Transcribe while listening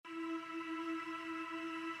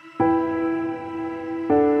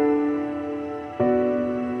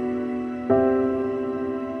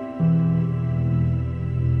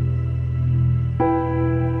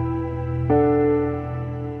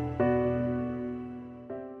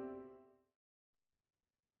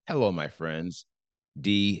Hello, my friends.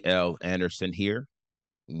 D.L. Anderson here.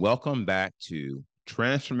 Welcome back to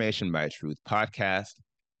Transformation by Truth podcast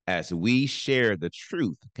as we share the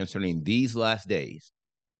truth concerning these last days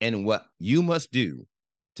and what you must do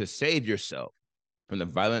to save yourself from the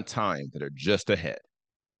violent times that are just ahead.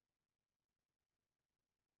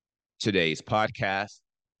 Today's podcast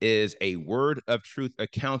is a word of truth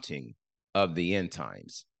accounting of the end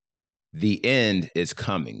times. The end is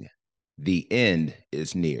coming. The end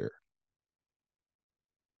is near.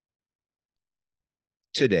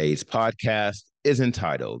 Today's podcast is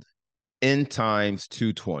entitled End Times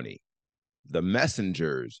 220, The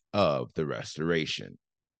Messengers of the Restoration.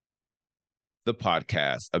 The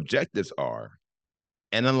podcast objectives are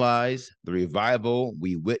analyze the revival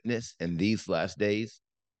we witness in these last days,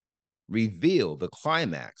 reveal the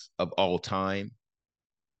climax of all time,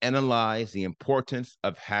 analyze the importance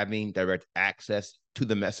of having direct access to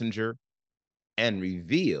the messenger, and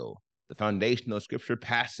reveal the foundational scripture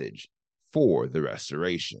passage for the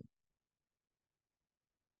restoration.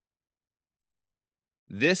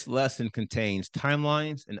 This lesson contains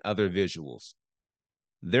timelines and other visuals.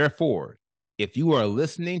 Therefore, if you are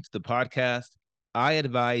listening to the podcast, I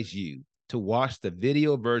advise you to watch the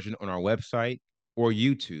video version on our website or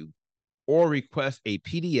YouTube, or request a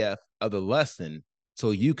PDF of the lesson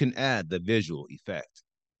so you can add the visual effect.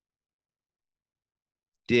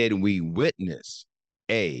 Did we witness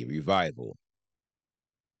a revival?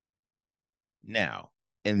 Now,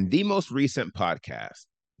 in the most recent podcast,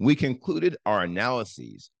 we concluded our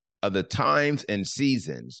analyses of the times and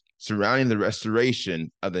seasons surrounding the restoration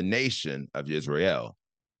of the nation of Yisra'el,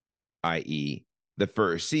 i.e., the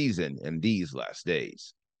first season in these last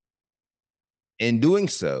days. In doing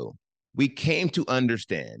so, we came to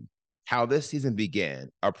understand how this season began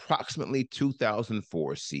approximately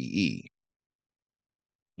 2004 CE.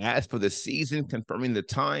 As for the season confirming the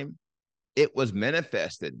time, it was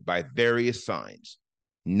manifested by various signs,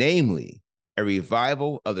 namely a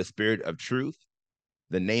revival of the Spirit of truth,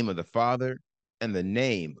 the name of the Father, and the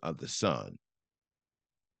name of the Son.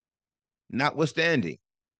 Notwithstanding,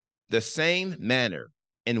 the same manner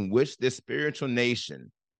in which this spiritual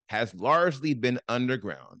nation has largely been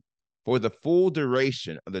underground for the full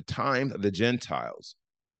duration of the times of the Gentiles,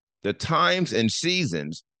 the times and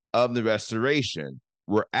seasons of the restoration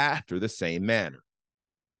were after the same manner.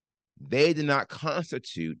 They did not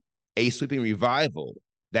constitute a sweeping revival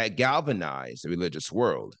that galvanized the religious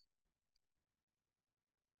world.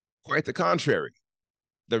 Quite the contrary,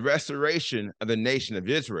 the restoration of the nation of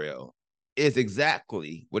Israel is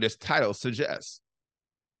exactly what its title suggests.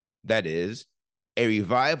 That is, a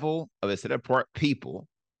revival of a set apart people,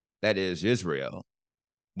 that is, Israel,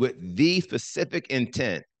 with the specific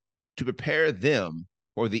intent to prepare them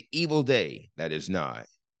for the evil day that is nigh.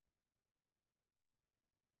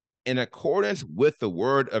 In accordance with the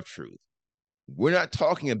word of truth, we're not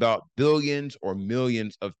talking about billions or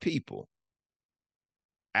millions of people.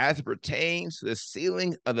 As it pertains to the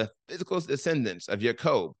sealing of the physical descendants of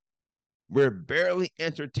Jacob, we're barely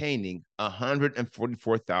entertaining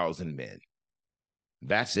 144,000 men.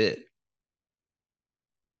 That's it.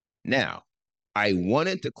 Now, I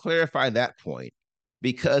wanted to clarify that point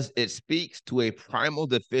because it speaks to a primal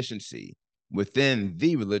deficiency within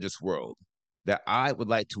the religious world that I would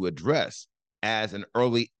like to address as an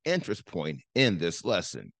early interest point in this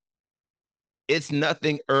lesson. It's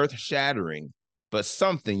nothing earth-shattering, but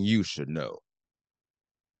something you should know.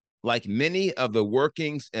 Like many of the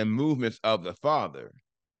workings and movements of the Father,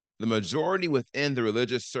 the majority within the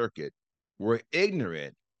religious circuit were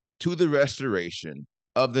ignorant to the restoration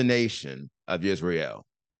of the nation of Israel.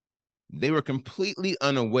 They were completely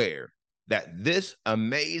unaware that this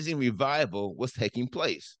amazing revival was taking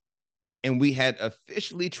place, and we had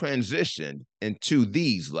officially transitioned into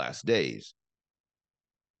these last days.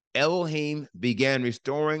 Elohim began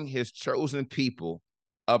restoring his chosen people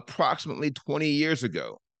approximately 20 years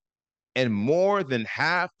ago, and more than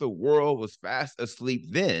half the world was fast asleep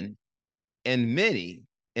then, and many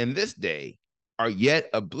in this day are yet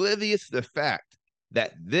oblivious to the fact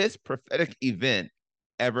that this prophetic event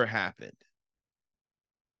ever happened.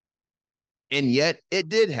 And yet it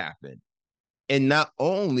did happen. And not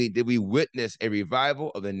only did we witness a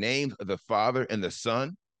revival of the names of the Father and the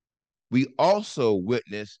Son, we also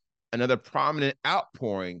witnessed another prominent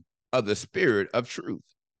outpouring of the Spirit of truth.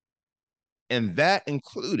 And that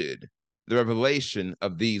included the revelation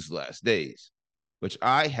of these last days, which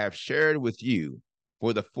I have shared with you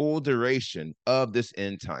for the full duration of this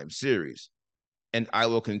end time series. And I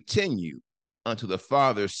will continue until the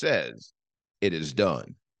Father says, it is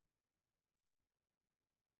done.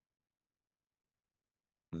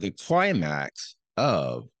 The climax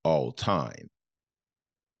of all time.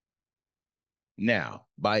 Now,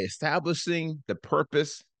 by establishing the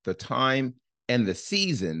purpose, the time, and the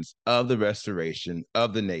seasons of the restoration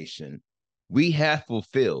of the nation, we have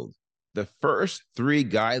fulfilled the first three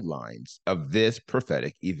guidelines of this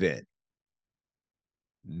prophetic event.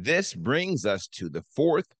 This brings us to the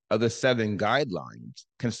fourth of the seven guidelines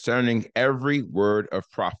concerning every word of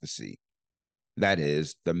prophecy, that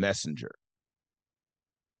is, the messenger.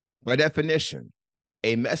 By definition,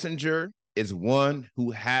 a messenger is one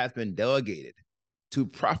who has been delegated to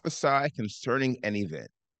prophesy concerning an event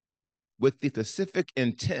with the specific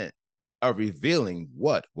intent of revealing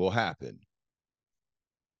what will happen.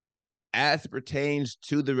 As it pertains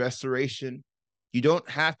to the restoration, you don't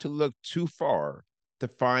have to look too far to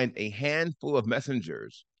find a handful of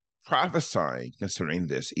messengers prophesying concerning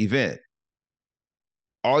this event.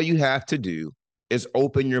 All you have to do is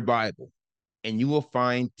open your Bible, and you will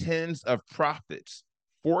find tens of prophets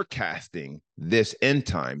forecasting this end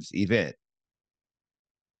times event.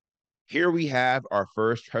 Here we have our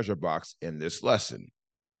first treasure box in this lesson.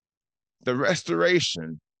 The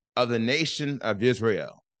restoration of the nation of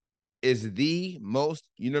Israel is the most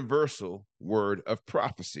universal word of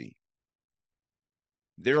prophecy.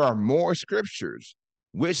 There are more scriptures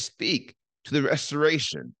which speak to the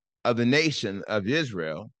restoration of the nation of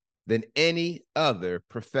Israel than any other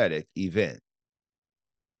prophetic event.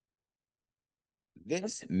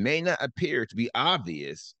 This may not appear to be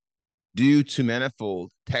obvious due to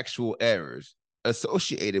manifold textual errors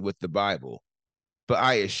associated with the Bible, but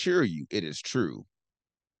I assure you it is true.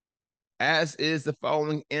 As is the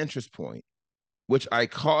following interest point, which I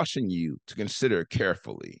caution you to consider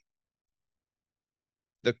carefully.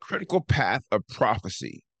 The critical path of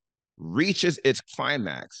prophecy reaches its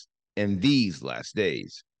climax in these last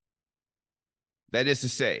days. That is to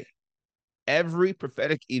say, every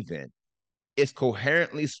prophetic event is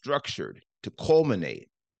coherently structured to culminate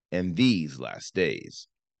in these last days.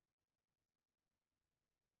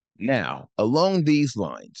 Now, along these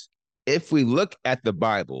lines, if we look at the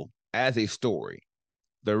Bible as a story,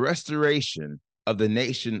 the restoration of the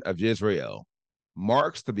nation of Israel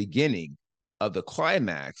marks the beginning of the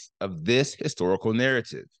climax of this historical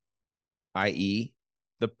narrative, i.e.,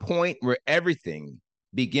 the point where everything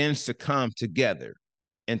begins to come together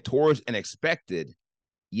and towards an expected,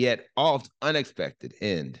 yet oft unexpected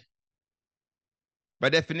end. By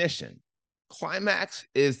definition, climax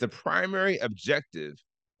is the primary objective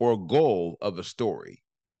or goal of a story,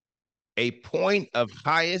 a point of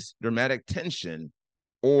highest dramatic tension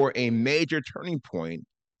or a major turning point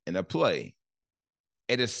in a play,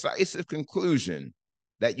 a decisive conclusion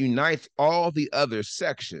that unites all the other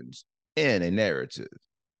sections in a narrative.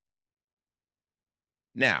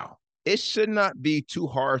 Now, it should not be too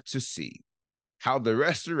hard to see how the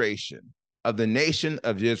restoration of the nation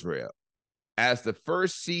of Israel as the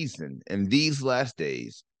first season in these last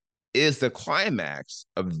days is the climax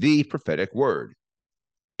of the prophetic word,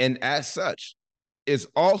 and as such is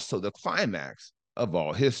also the climax of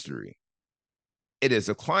all history. It is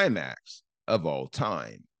a climax of all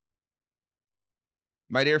time.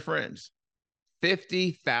 My dear friends,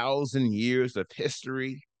 50,000 years of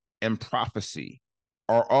history and prophecy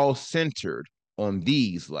are all centered on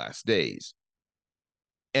these last days.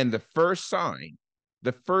 And the first sign,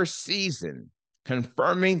 the first season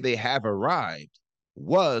confirming they have arrived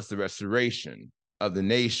was the restoration of the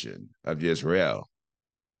nation of Israel.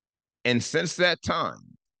 And since that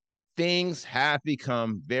time, things have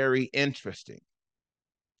become very interesting,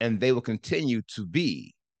 and they will continue to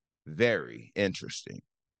be very interesting.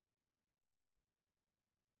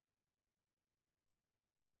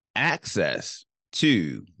 Access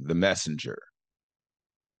to the messenger.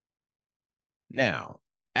 Now,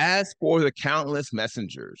 as for the countless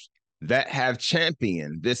messengers that have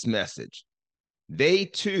championed this message, they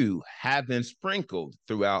too have been sprinkled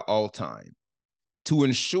throughout all time to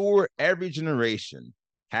ensure every generation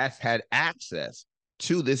has had access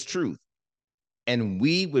to this truth, and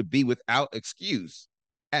we would be without excuse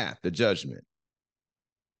at the judgment.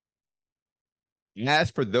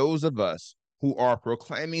 As for those of us who are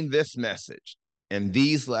proclaiming this message in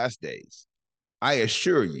these last days, I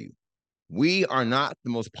assure you, we are not the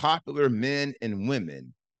most popular men and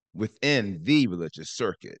women within the religious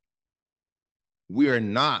circuit. We are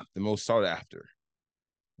not the most sought after.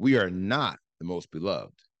 We are not the most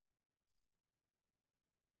beloved.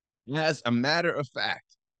 As a matter of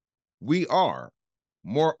fact, we are,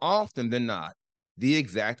 more often than not, the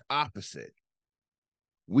exact opposite.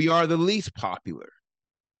 We are the least popular.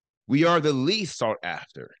 We are the least sought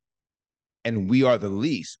after. And we are the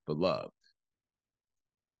least beloved.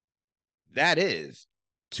 That is,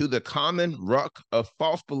 to the common ruck of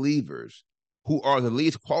false believers who are the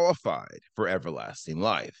least qualified for everlasting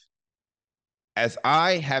life. As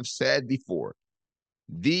I have said before,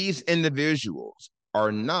 these individuals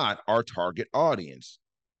are not our target audience,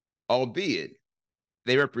 albeit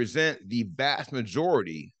they represent the vast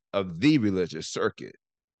majority of the religious circuit.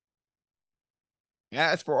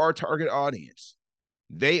 As for our target audience,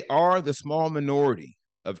 they are the small minority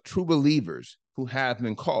of true believers who have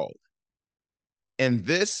been called. And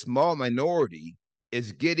this small minority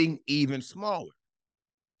is getting even smaller,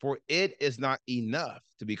 for it is not enough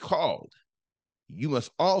to be called. You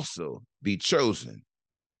must also be chosen.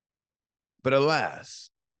 But alas,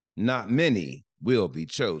 not many will be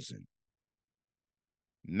chosen.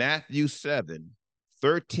 Matthew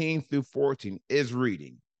 7:13-14 is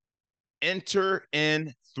reading, "Enter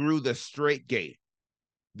in through the straight gate,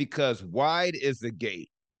 because wide is the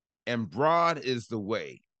gate and broad is the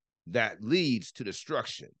way that leads to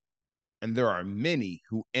destruction, and there are many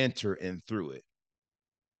who enter in through it.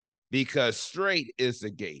 Because straight is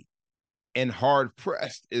the gate and hard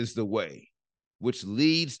pressed is the way which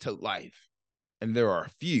leads to life, and there are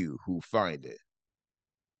few who find it."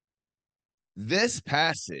 This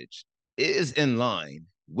passage is in line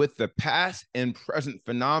with the past and present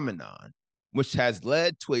phenomenon, which has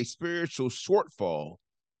led to a spiritual shortfall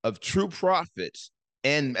of true prophets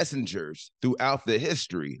and messengers throughout the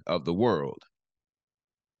history of the world.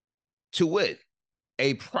 To wit,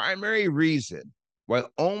 a primary reason why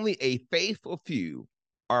only a faithful few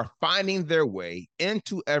are finding their way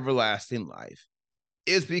into everlasting life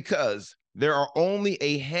is because there are only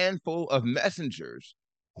a handful of messengers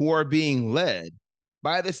who are being led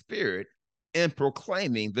by the Spirit in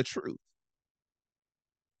proclaiming the truth.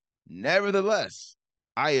 Nevertheless,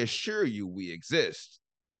 I assure you we exist,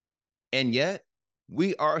 and yet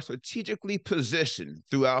we are strategically positioned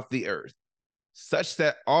throughout the earth such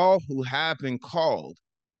that all who have been called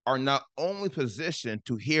are not only positioned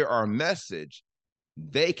to hear our message,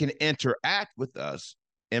 they can interact with us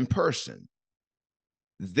in person.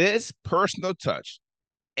 This personal touch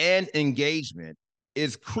and engagement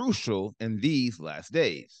is crucial in these last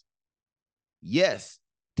days. Yes,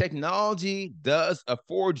 technology does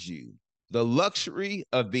afford you the luxury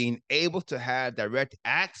of being able to have direct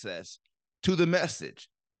access to the message,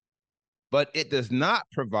 but it does not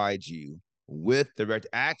provide you with direct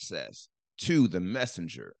access to the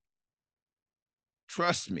messenger.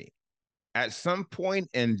 Trust me, at some point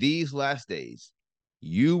in these last days,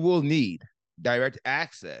 you will need direct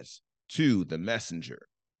access to the messenger.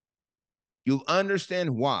 You'll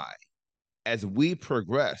understand why as we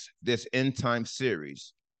progress this end time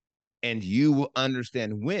series, and you will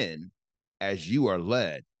understand when as you are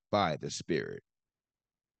led by the Spirit.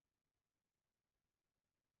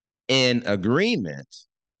 In agreement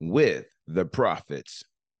with the prophets.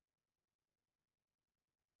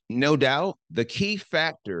 No doubt, the key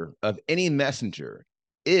factor of any messenger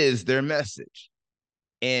is their message.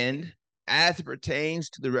 And as it pertains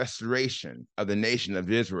to the restoration of the nation of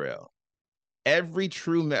Israel, every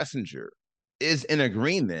true messenger is in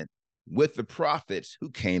agreement with the prophets who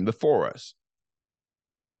came before us.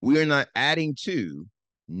 We are not adding to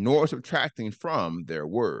nor subtracting from their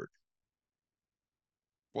word.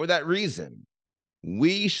 For that reason,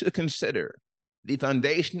 we should consider the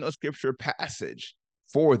foundational scripture passage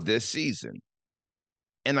for this season.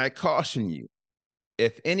 And I caution you,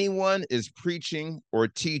 if anyone is preaching or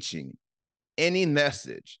teaching any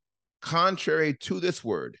message contrary to this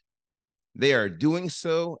word, they are doing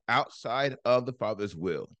so outside of the Father's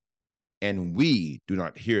will, and we do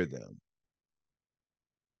not hear them.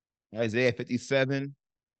 Isaiah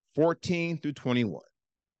 57:14-21.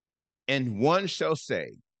 And one shall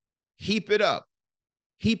say, heap it up,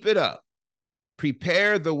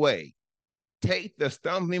 prepare the way, take the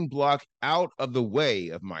stumbling block out of the way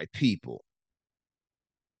of my people.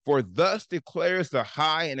 For thus declares the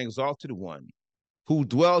high and exalted one, who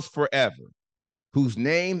dwells forever, whose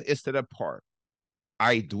name is set apart.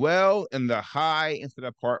 I dwell in the high and set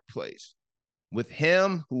apart place, with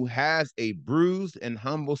him who has a bruised and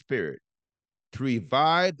humble spirit, to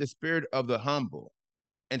revive the spirit of the humble,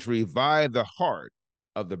 and to revive the heart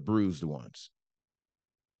of the bruised ones.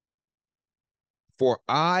 For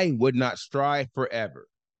I would not strive forever,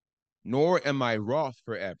 nor am I wroth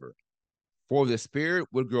forever, for the spirit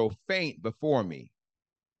would grow faint before me,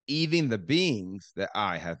 even the beings that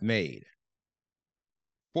I have made.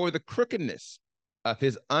 For the crookedness of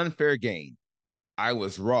his unfair gain, I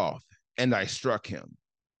was wroth, and I struck him.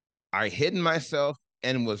 I hid myself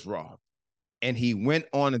and was wroth, and he went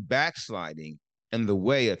on backsliding in the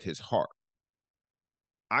way of his heart.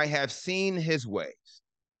 I have seen his ways,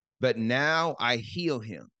 But now I heal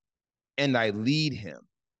him and I lead him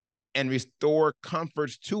and restore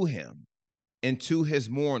comforts to him and to his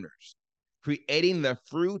mourners, creating the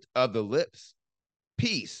fruit of the lips,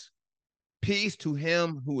 peace, peace to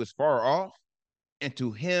him who is far off and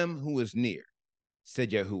to him who is near,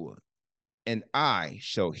 said Yahuwah, and I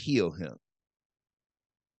shall heal him.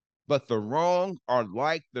 But the wrong are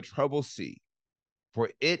like the troubled sea,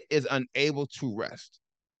 for it is unable to rest,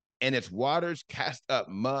 and its waters cast up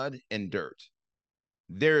mud and dirt.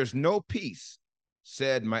 There is no peace,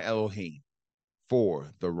 said my Elohim,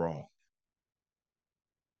 for the wrong.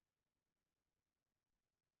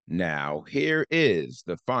 Now, here is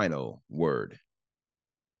the final word.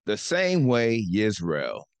 The same way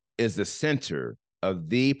Yisrael is the center of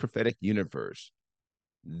the prophetic universe,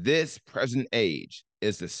 this present age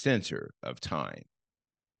is the center of time.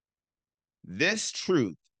 This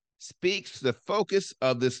truth speaks to the focus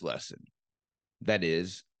of this lesson. That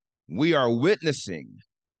is, we are witnessing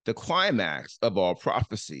the climax of all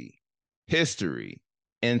prophecy, history,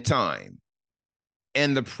 and time.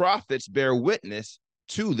 And the prophets bear witness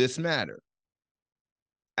to this matter.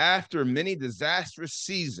 After many disastrous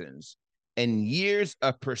seasons and years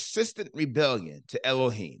of persistent rebellion to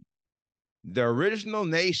Elohim, the original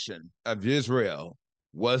nation of Israel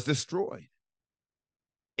was destroyed.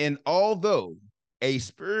 And although a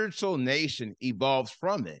spiritual nation evolved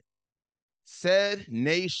from it, said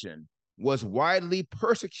nation was widely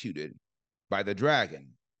persecuted by the dragon,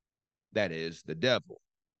 that is, the devil,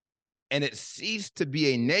 and it ceased to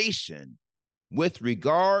be a nation with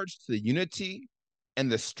regards to the unity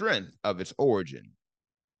and the strength of its origin.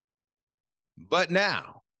 But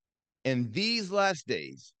now, in these last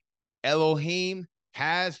days, Elohim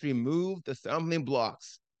has removed the stumbling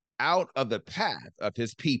blocks out of the path of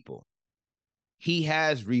his people. He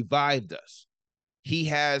has revived us. He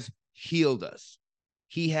has healed us.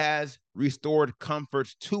 He has restored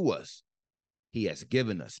comforts to us. He has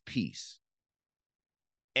given us peace.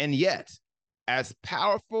 And yet, as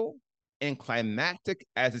powerful and climactic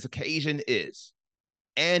as this occasion is,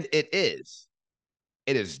 and it is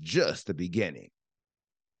just the beginning.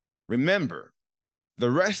 Remember,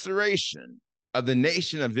 the restoration of the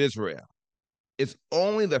nation of Israel is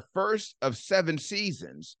only the first of 7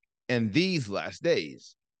 seasons in these last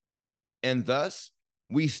days. And thus,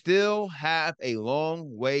 we still have a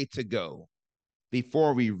long way to go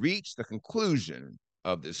before we reach the conclusion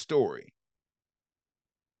of this story.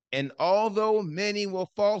 And although many will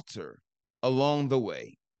falter along the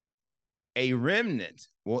way, a remnant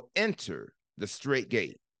will enter the straight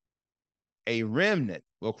gate. A remnant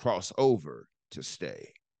will cross over to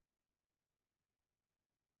stay.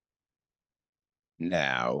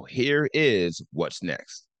 Now, here is what's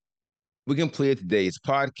next. We completed today's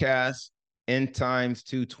podcast, End Times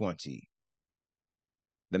 220,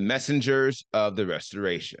 The Messengers of the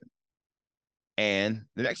Restoration. And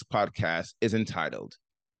the next podcast is entitled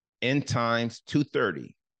End Times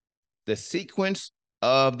 230, The Sequence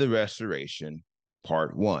of the Restoration,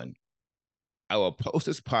 Part 1. I will post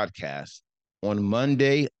this podcast on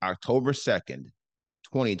Monday, October 2nd,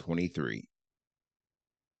 2023.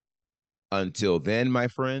 Until then, my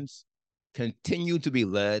friends, continue to be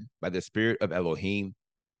led by the Spirit of Elohim.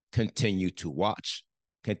 Continue to watch.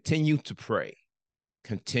 Continue to pray.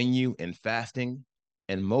 Continue in fasting.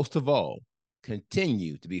 And most of all,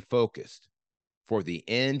 continue to be focused. For the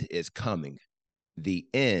end is coming. The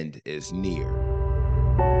end is near.